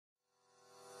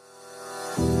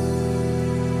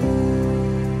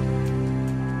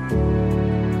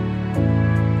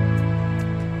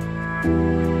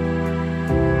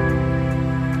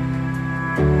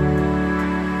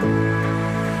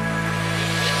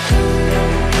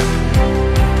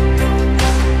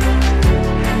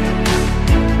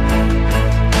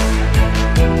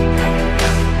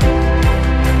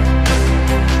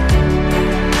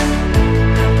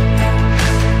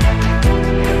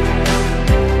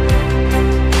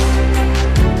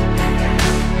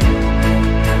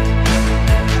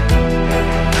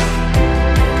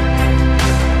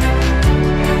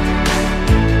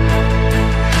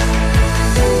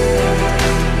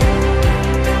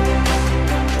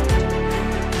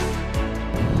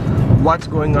What's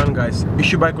going on, guys?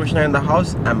 Issue by Krishna in the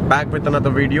house. I'm back with another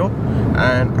video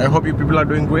and I hope you people are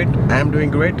doing great. I am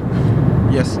doing great.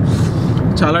 Yes.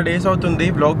 చాలా days అవుతుంది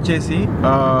vlog చేసి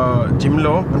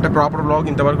జిమ్లో అంటే proper vlog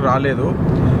ఇంతవరకు రాలేదు.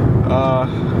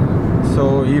 So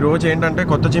ఈరోజు ఏంటంటే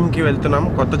కొత్త జిమ్కి వెళ్తున్నాం.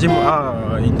 కొత్త జిమ్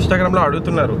ఇన్స్టాగ్రామ్లో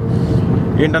అడుగుతున్నారు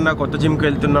ఏంటన్నా కొత్త జిమ్కి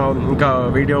వెళ్తున్నావు ఇంకా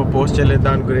వీడియో పోస్ట్ చేయలేదు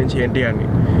దాని గురించి ఏంటి అని.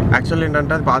 యాక్చువల్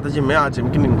ఏంటంటే అది పాత జిమ్మే, ఆ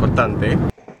జిమ్కి నేను కొత్త అంతే.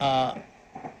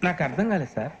 నాకు అర్థం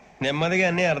కాలేదు సార్. నెమ్మదిగా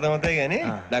అన్నీ అర్థమవుతాయి కానీ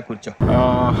నాకు కూర్చో.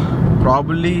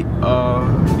 ప్రాబబ్లీ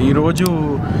ఈరోజు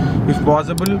ఇఫ్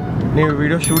పాసిబుల్ నేను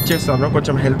వీడియో షూట్ చేస్తాను.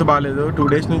 కొంచెం హెల్త్ బాగాలేదు, 2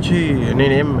 days నుంచి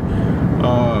నేనేం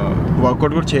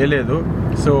వర్కౌట్ కూడా చేయలేదు.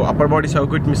 So upper body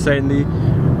circuit miss అయింది,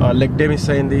 లెగ్ డే మిస్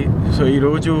అయింది. సో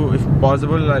ఈరోజు if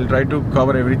possible I try to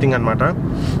cover everything అనమాట.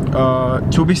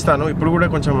 చూపిస్తాను. ఇప్పుడు కూడా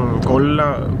కొంచెం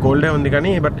కోల్డే ఉంది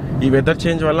కానీ బట్ ఈ వెదర్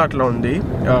చేంజ్ వల్ల అట్లా ఉంది.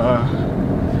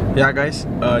 యా గైస్,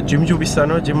 జిమ్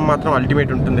చూపిస్తాను. జిమ్ మాత్రం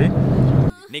అల్టిమేట్ ఉంటుంది.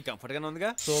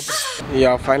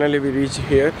 Yeah finally we reach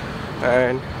here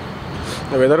and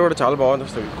weather కూడా చాలా బాగుంది,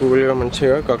 వస్తుంది కూల్గా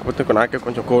మంచిగా. కాకపోతే నాకే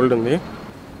కొంచెం కోల్డ్ ఉంది.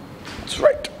 It's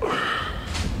right.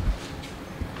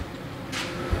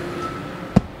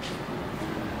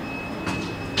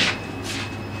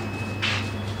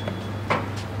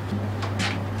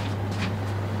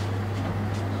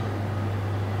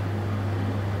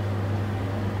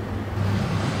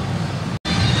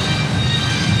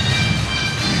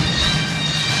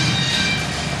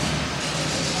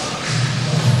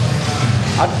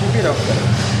 అది చూపిరా ఒకసారి.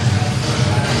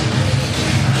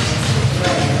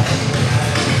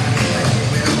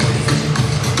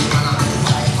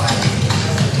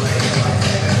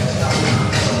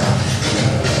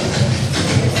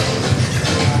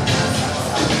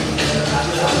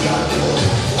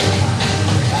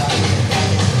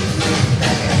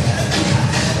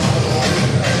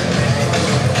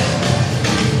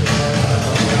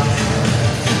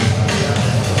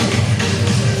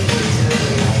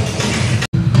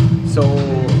 So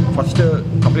first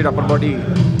complete upper body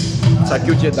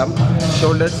circuit చేద్దాం.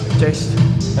 షోల్డర్స్, చెస్ట్,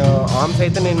 ఆర్మ్స్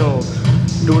అయితే నేను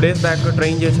 2 days బ్యాక్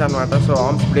ట్రైన్ చేశాను అనమాట. సో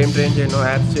ఆర్మ్స్ ఇప్పుడు ఏం ట్రైన్ చేయను,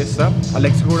 యాప్స్ చేస్తా. ఆ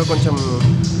లెగ్స్ కూడా కొంచెం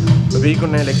వీక్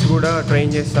ఉన్నాయి, లెగ్స్ కూడా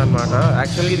ట్రైన్ చేస్తాను అనమాట.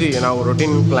 యాక్చువల్లీ ఇది నా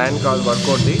రొటీన్ ప్లాన్ కాదు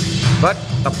వర్కౌట్ది, బట్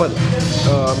తప్పదు,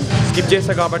 స్కిప్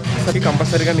చేస్తా కాబట్టి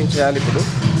కంపల్సరీగా నేను చేయాలి ఇప్పుడు.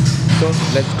 So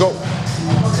let's go.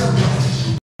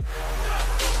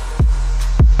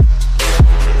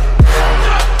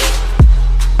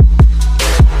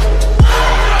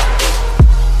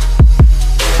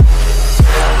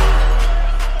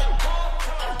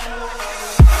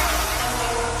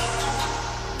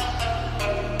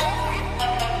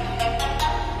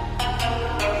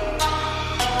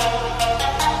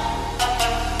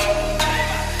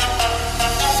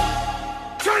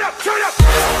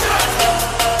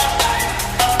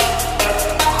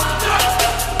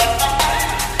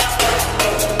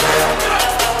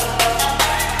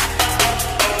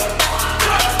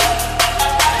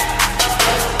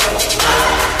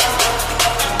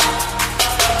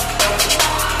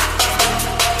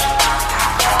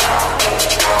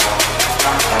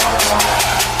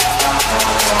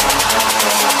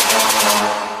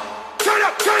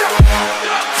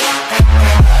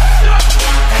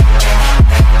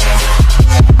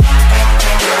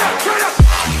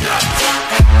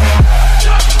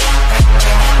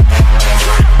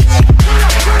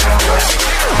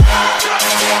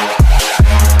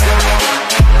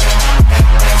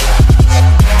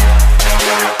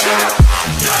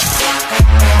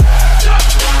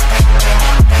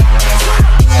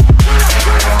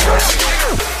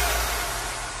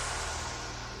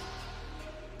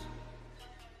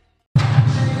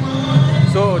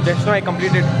 So just I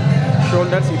completed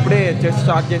shoulders. ఇప్పుడే చెస్ట్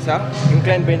స్టార్ట్ చేసా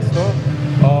ఇంక్లైన్ బెంచ్తో.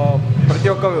 ప్రతి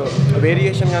ఒక్క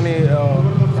వేరియేషన్ కానీ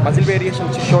మజిల్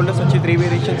వేరియేషన్స్, షోల్డర్స్ వచ్చి 3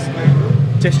 వేరియేషన్స్,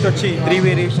 చెస్ట్ వచ్చి 3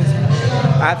 variations,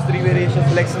 apps 3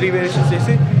 variations, legs 3 variations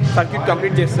చేసి సర్క్యూట్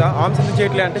కంప్లీట్ చేస్తా. ఆర్మ్స్ ఎందుకు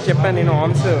చేయట్లే అంటే చెప్పాను నేను,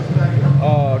 ఆర్మ్స్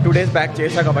 2 days బ్యాక్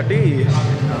చేసా కాబట్టి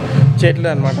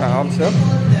చేయట్లేదు అనమాట ఆర్మ్స్.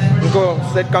 ఇంకో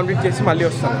సెట్ కంప్లీట్ చేసి మళ్ళీ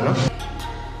వస్తాను నేను.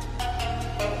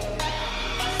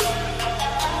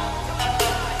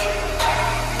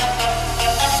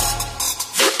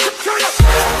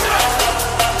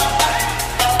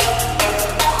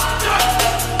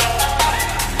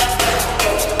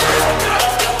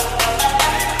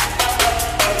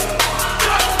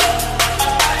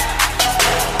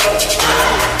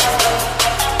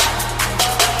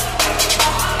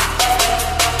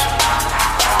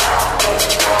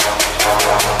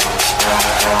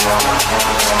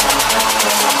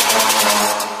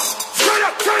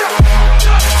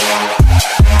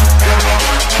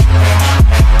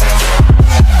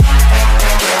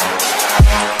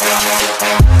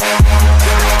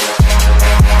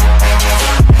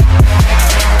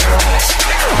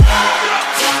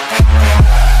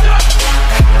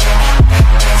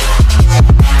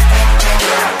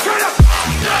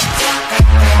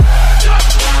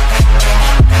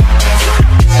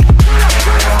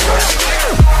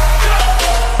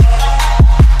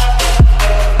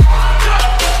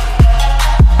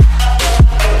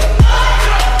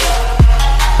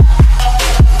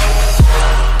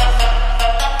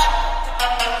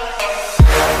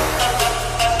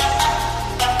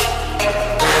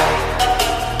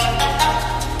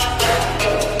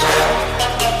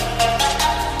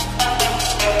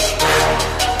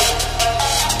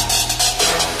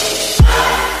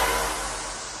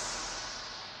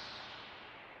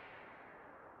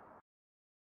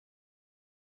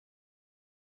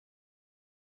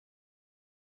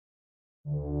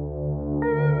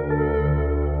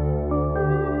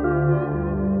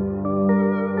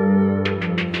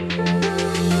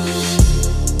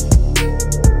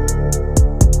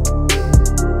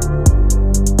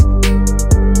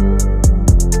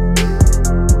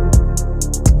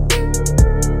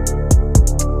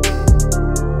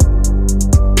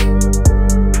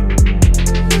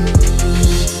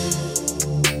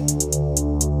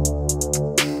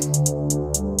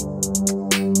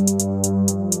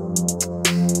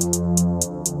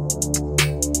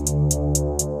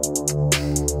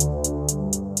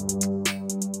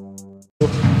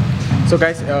 సో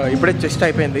గైస్ ఇప్పుడే చెస్ట్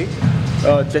అయిపోయింది.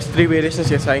 చెస్ట్ 3 వేరియేషన్స్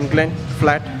చేసా, incline,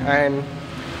 flat and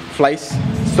flies.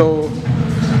 So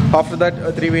after that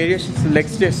 3 variations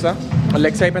legs చేస్తా.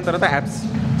 లెగ్స్ అయిపోయిన తర్వాత apps.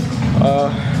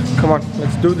 Come on,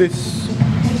 let's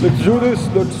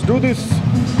do this.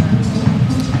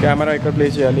 Camera ఇక్కడ ప్లే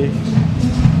చేయాలి.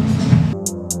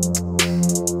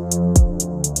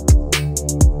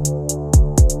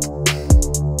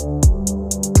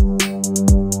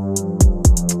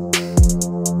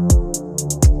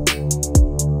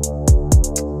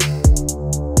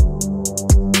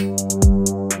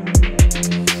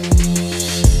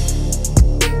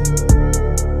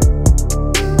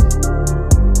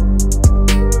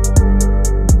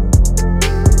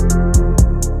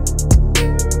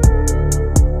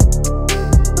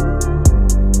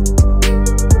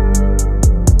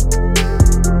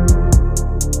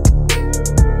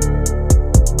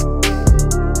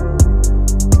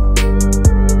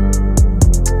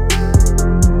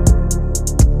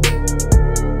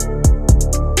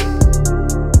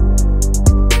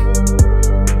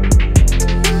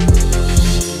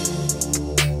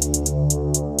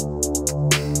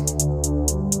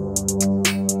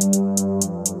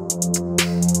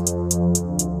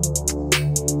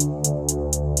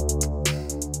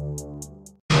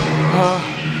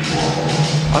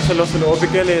 అసలు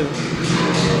ఓపికే లేదు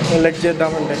లెగ్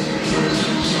చేద్దామంటే.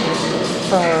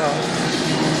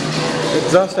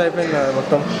 ఎగ్జాస్ట్ అయిపోయింది,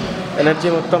 మొత్తం ఎనర్జీ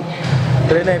మొత్తం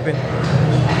డ్రైన్ అయిపోయింది.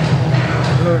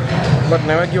 But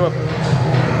never give up.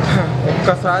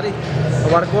 ఒక్కసారి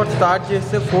వర్కౌట్ స్టార్ట్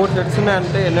చేస్తే 4 సెట్స్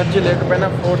ఉన్నాయంటే ఎనర్జీ లేకపోయినా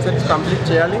 4 సెట్స్ కంప్లీట్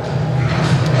చేయాలి.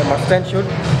 మస్ట్ అండ్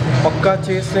షుడ్ పక్కా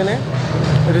చేస్తేనే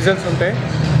రిజల్ట్స్ ఉంటాయి.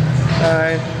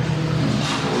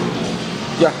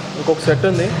 యా, ఇంకొక సెట్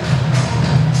ఉంది,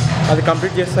 అది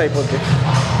కంప్లీట్ చేస్తే అయిపోద్ది.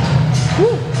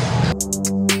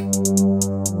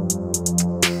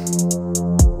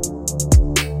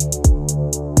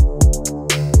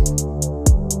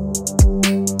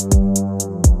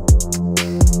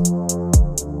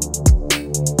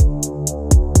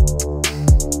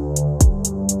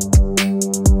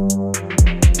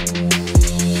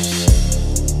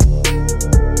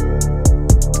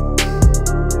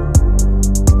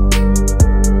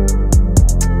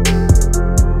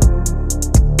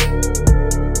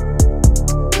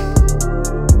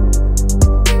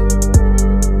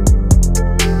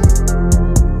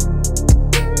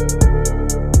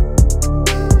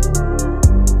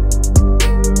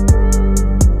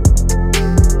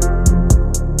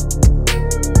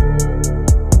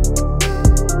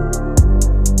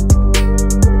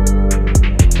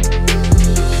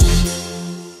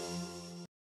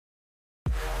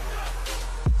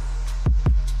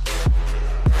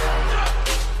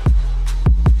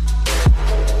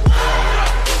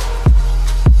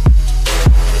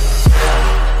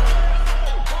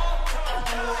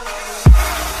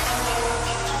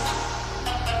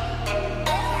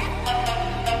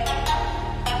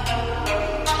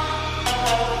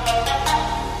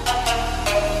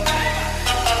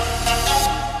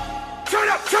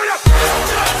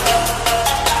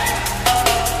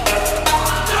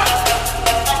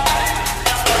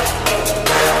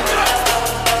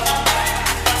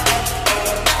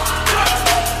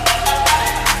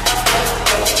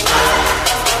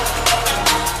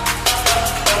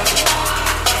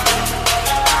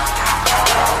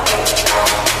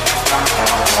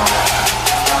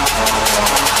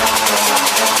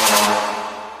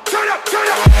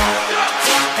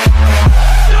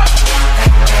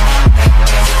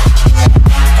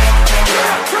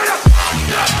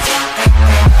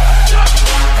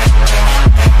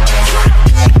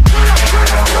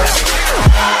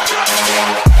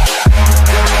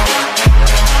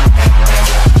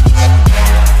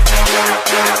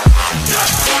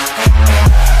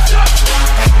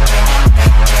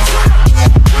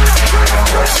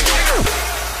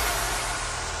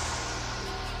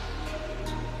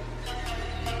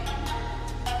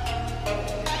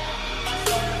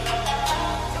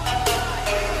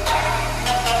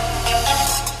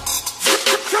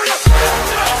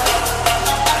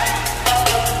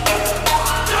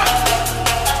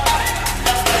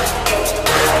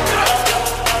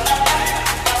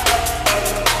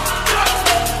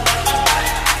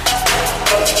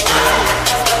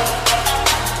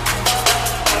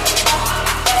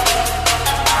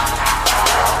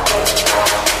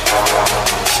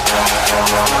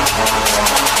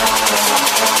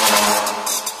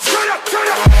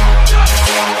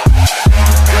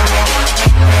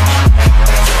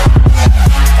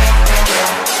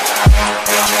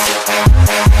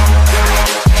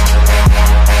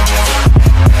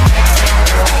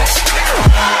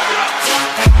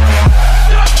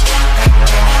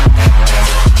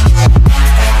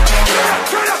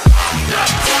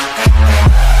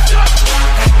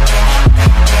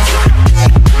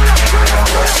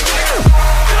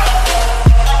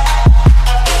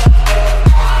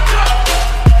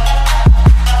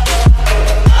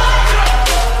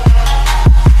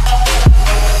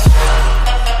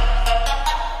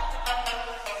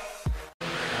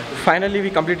 finally we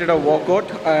completed our workout,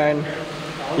 and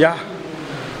yeah,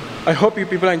 I hope you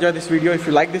people enjoy this video. If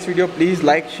you like this video, please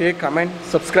like, share, comment,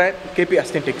 subscribe. KP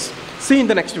Aesthetics. See you in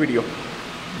the next video.